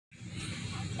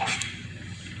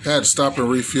Had to stop and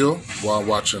refuel while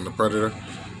watching The Predator.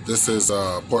 This is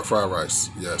pork fried rice.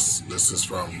 Yes, this is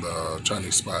from the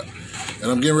Chinese spot.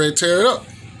 And I'm getting ready to tear it up.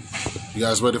 You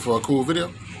guys ready for a cool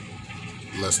video?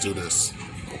 Let's do this.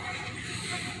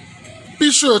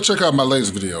 Be sure to check out my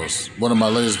latest videos. One of my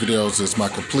latest videos is my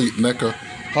complete NECA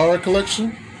horror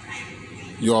collection.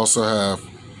 You also have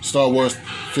Star Wars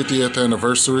 50th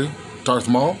Anniversary, Darth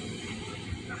Maul.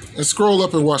 And scroll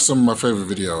up and watch some of my favorite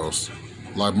videos,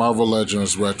 like Marvel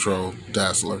Legends Retro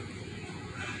Dazzler.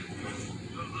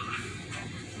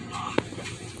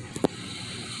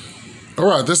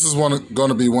 Alright, this is going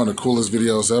to be one of the coolest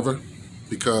videos ever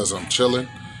because I'm chilling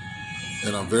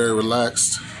and I'm very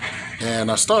relaxed.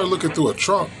 And I started looking through a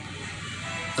trunk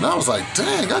and I was like,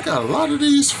 dang, I got a lot of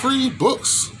these free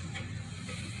books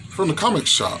from the comic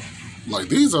shop. Like,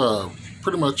 these are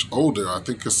pretty much older. I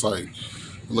think it's like,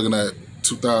 looking at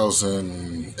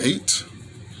 2008.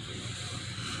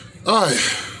 Alright,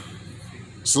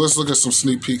 so let's look at some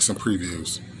sneak peeks and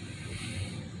previews.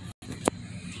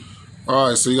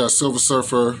 Alright, so you got Silver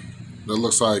Surfer that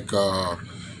looks like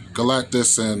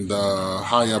Galactus and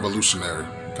High Evolutionary.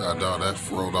 God dog, that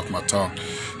rolled off my tongue.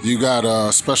 You got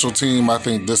a special team, I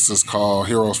think this is called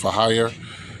Heroes for Hire.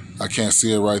 I can't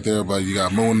see it right there, but you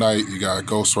got Moon Knight, you got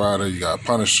Ghost Rider, you got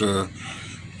Punisher,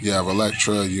 you have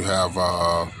Elektra, you have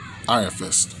Iron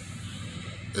Fist.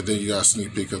 And then you got a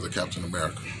sneak peek of the Captain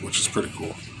America, which is pretty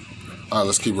cool. Alright,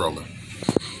 let's keep rolling.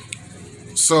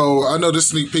 So, I know this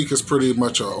sneak peek is pretty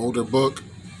much an older book,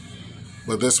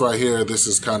 but this right here, this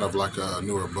is kind of like a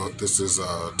newer book. This is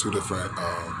two different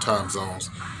time zones,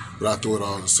 but I threw it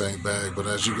all in the same bag. But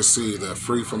as you can see, they're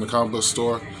free from the comic book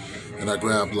store, and I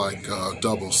grabbed like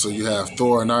doubles. So you have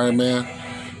Thor and Iron Man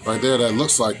right there that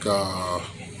looks like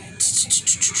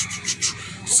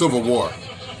Civil War.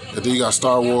 And then you got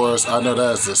Star Wars. I know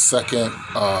that is the second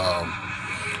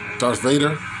Darth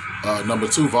Vader, number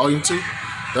 2, volume 2.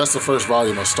 That's the first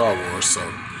volume of Star Wars, so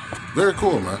very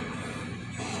cool, man.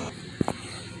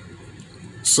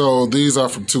 So these are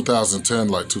from 2010,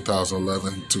 like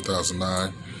 2011,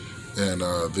 2009, and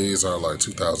these are like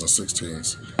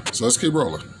 2016s. So let's keep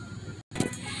rolling.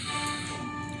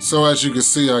 So as you can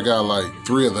see, I got like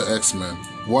 3 of the X-Men.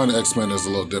 One X-Men is a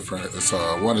little different. It's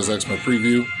one is X-Men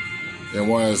Preview, and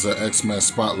one is the X-Men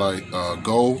Spotlight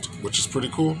Gold, which is pretty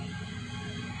cool.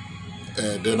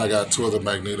 And then I got 2 of the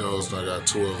Magnetos, and I got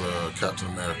 2 of the Captain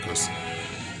Americas.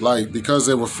 Like, because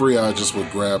they were free, I just would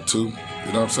grab 2. You know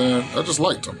what I'm saying? I just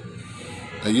liked them.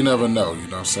 And you never know, you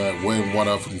know what I'm saying, when one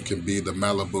of them can be the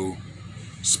Malibu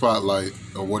Spotlight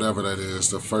or whatever that is,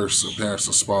 the first appearance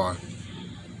of Spawn.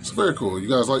 It's very cool. You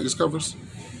guys like these covers?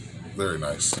 Very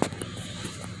nice.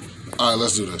 Alright,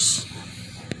 let's do this.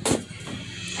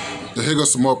 Then here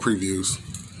goes some more previews.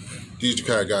 These you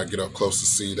kind of got to get up close to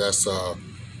see. That's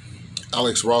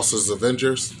Alex Ross's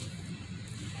Avengers.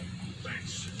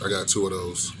 I got 2 of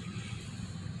those.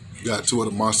 Got 2 of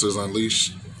the Monsters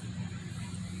Unleashed.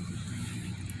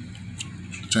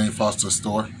 Jane Foster's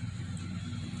Thor.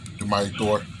 The Mighty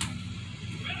Thor.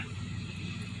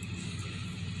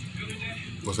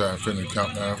 What's that? Infinity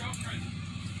Countdown.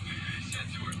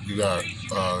 You got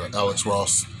Alex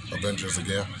Ross Avengers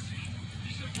again.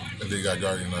 And then you got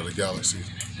Guardian of the Galaxy.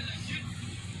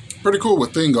 Pretty cool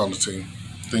with Thing on the team.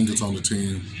 Thing is on the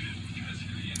team.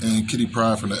 And Kitty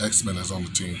Pryde from the X-Men is on the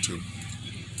team too,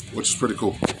 which is pretty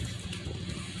cool.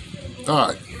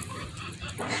 Alright.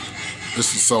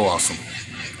 This is so awesome.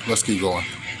 Let's keep going.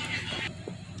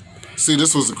 See,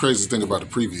 this was the crazy thing about the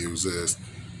previews is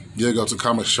you go to a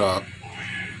comic shop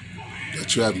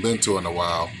that you haven't been to in a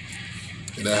while,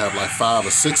 and they have like 5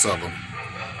 or 6 of them.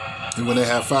 And when they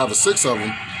have 5 or 6 of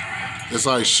them, it's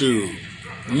like, shoot,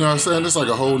 you know what I'm saying? It's like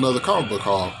a whole nother comic book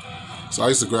haul. So I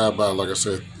used to grab about, like I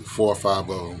said, 4 or 5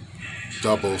 of them,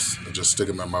 doubles, and just stick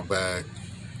them in my bag.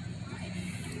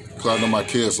 Because I know my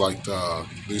kids liked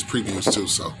these previews too,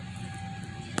 so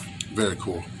very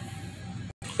cool.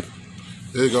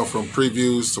 There you go, from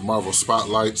previews to Marvel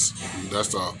Spotlights. That's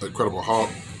the Incredible Hulk.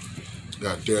 You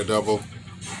got Daredevil.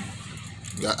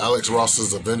 You got Alex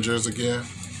Ross's Avengers again.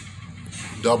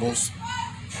 Doubles.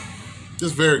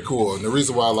 Just very cool. And the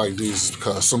reason why I like these is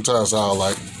because sometimes I'll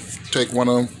like take one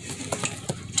of them,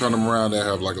 turn them around, they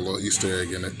have like a little Easter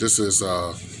egg in it. This is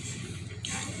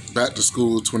Back to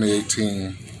School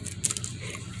 2018.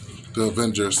 The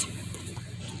Avengers.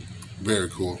 Very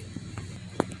cool.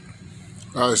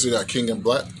 Alright, so you got King in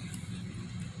Black,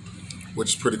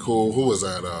 which is pretty cool. Who was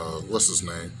that? What's his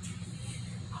name?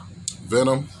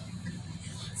 Venom.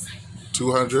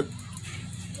 200.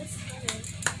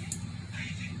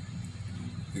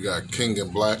 You got King in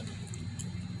Black.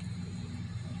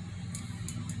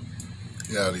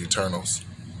 Yeah, the Eternals.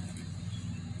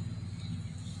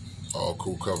 All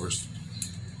cool covers.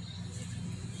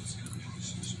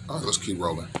 All right, let's keep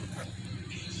rolling.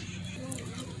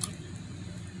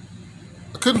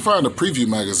 I couldn't find a preview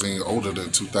magazine older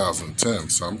than 2010,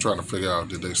 so I'm trying to figure out,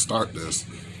 did they start this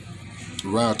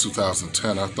around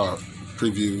 2010? I thought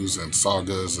previews and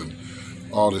sagas and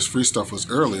all this free stuff was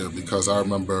earlier, because I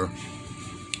remember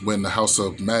when the House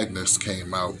of Magnus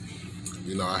came out,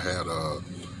 you know, I had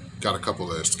got a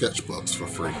couple of sketchbooks for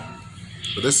free.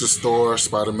 But this is Thor,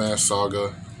 Spider-Man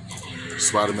Saga,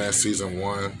 Spider-Man Season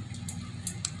 1.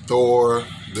 Thor,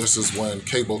 this is when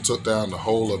Cable took down the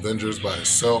whole Avengers by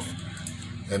himself.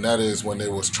 And that is when they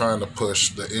was trying to push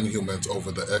the Inhumans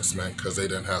over the X-Men because they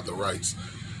didn't have the rights.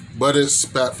 But it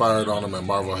backfired on them, and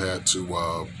Marvel had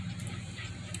to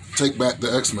take back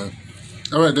the X-Men.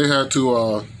 All right, they had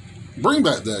to bring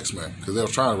back the X-Men because they were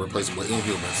trying to replace them with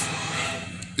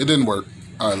Inhumans. It didn't work.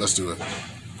 All right, let's do it.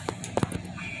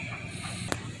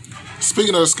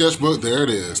 Speaking of the sketchbook, there it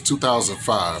is,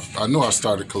 2005. I knew I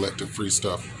started collecting free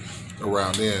stuff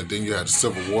around then. Then you had the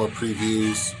Civil War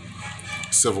previews,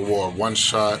 Civil War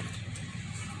one-shot.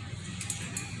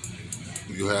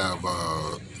 You have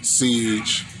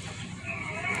Siege.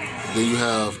 Then you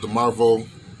have the Marvel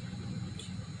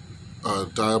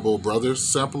Diablo Brothers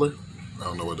sampler. I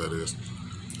don't know what that is.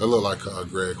 That look like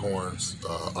Greg Horn's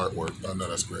artwork. I know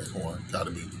that's Greg Horn.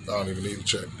 Gotta be. I don't even need to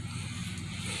check.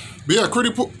 But yeah,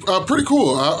 pretty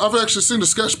cool. I've actually seen the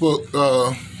sketchbook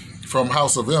from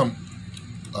House of M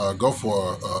go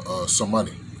for some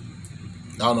money.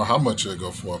 I don't know how much it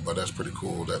go for, but that's pretty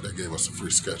cool that they gave us a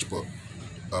free sketchbook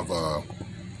of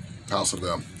House of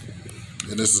M.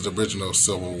 And this is the original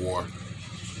Civil War.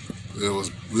 It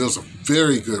was a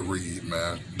very good read,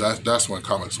 man. That's when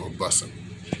comics were busting.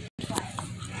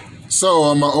 So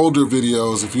on my older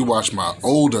videos, if you watch my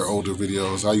older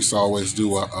videos, I used to always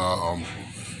do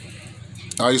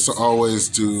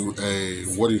a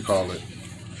what do you call it?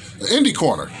 An indie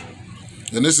corner.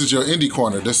 And this is your indie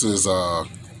corner. This is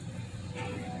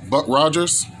Buck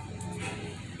Rogers,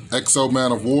 X-O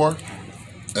Man of War,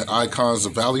 and Icons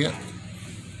of Valiant.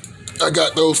 I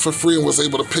got those for free and was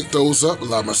able to pick those up. A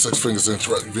lot of my Six Fingers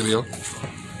Interrupting video.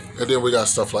 And then we got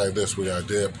stuff like this. We got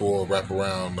Deadpool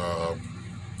wraparound,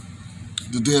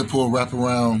 the Deadpool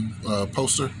wraparound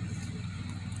poster,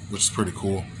 which is pretty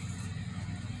cool.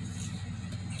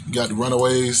 You got the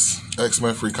Runaways,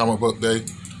 X-Men Free Comic Book Day.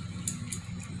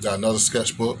 Got another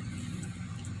sketchbook.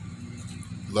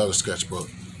 Love the sketchbook.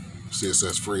 See, it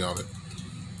says free on it.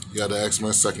 You got the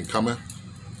X-Men Second Coming.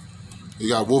 You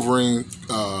got Wolverine,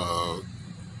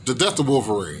 The Death of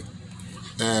Wolverine.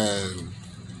 And,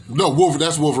 no,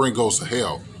 that's Wolverine Goes to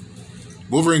Hell.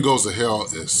 Wolverine Goes to Hell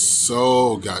is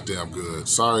so goddamn good.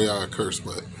 Sorry I cursed,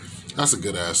 but that's a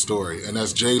good-ass story. And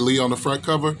that's Jay Lee on the front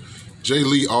cover. Jay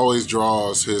Lee always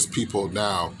draws his people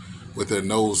now with their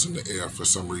nose in the air for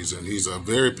some reason. He's a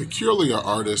very peculiar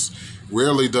artist.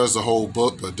 Rarely does the whole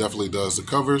book, but definitely does the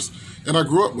covers. And I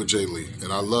grew up with Jay Lee,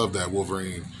 and I love that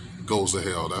Wolverine Goes to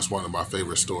Hell. That's one of my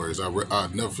favorite stories. I'll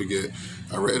never forget,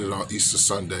 I read it on Easter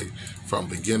Sunday from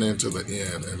beginning to the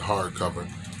end in hardcover.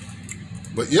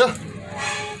 But yeah.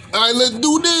 All right, let's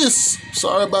do this.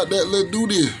 Sorry about that. Let's do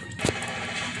this.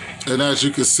 And as you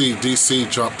can see,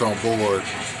 DC jumped on board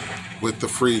with the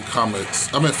free comics.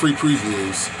 Free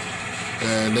previews.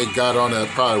 And they got on that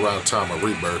probably around time of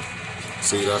Rebirth.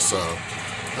 See, that's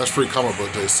Free Comic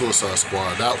Book Day, Suicide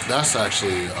Squad. That's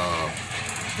actually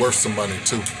worth some money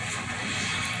too.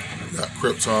 We got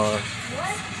Krypton.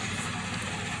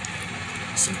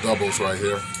 Some doubles right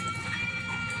here.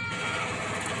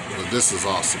 But this is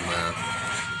awesome, man.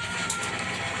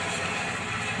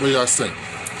 What do you guys think? I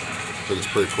think it's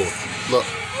pretty cool. Look.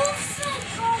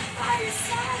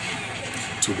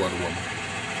 2 Wonder Woman.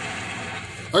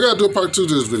 I gotta do a part 2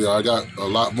 to this video. I got a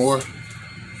lot more.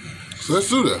 So let's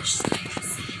do this.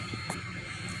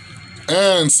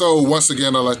 And so once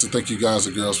again, I'd like to thank you guys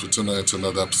and girls for tuning in to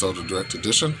another episode of Direct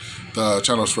Edition. The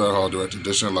channel is Fred Hall Direct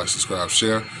Edition. Like, subscribe,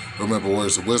 share. Remember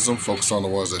words of wisdom. Focus on the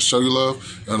ones that show you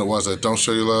love. And the ones that don't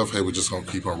show you love, hey, we're just gonna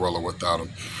keep on rolling without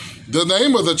them. The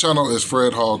name of the channel is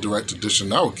Fred Hall Direct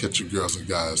Edition. I will catch you girls and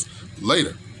guys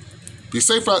later. Be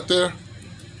safe out there.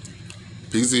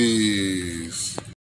 Peace.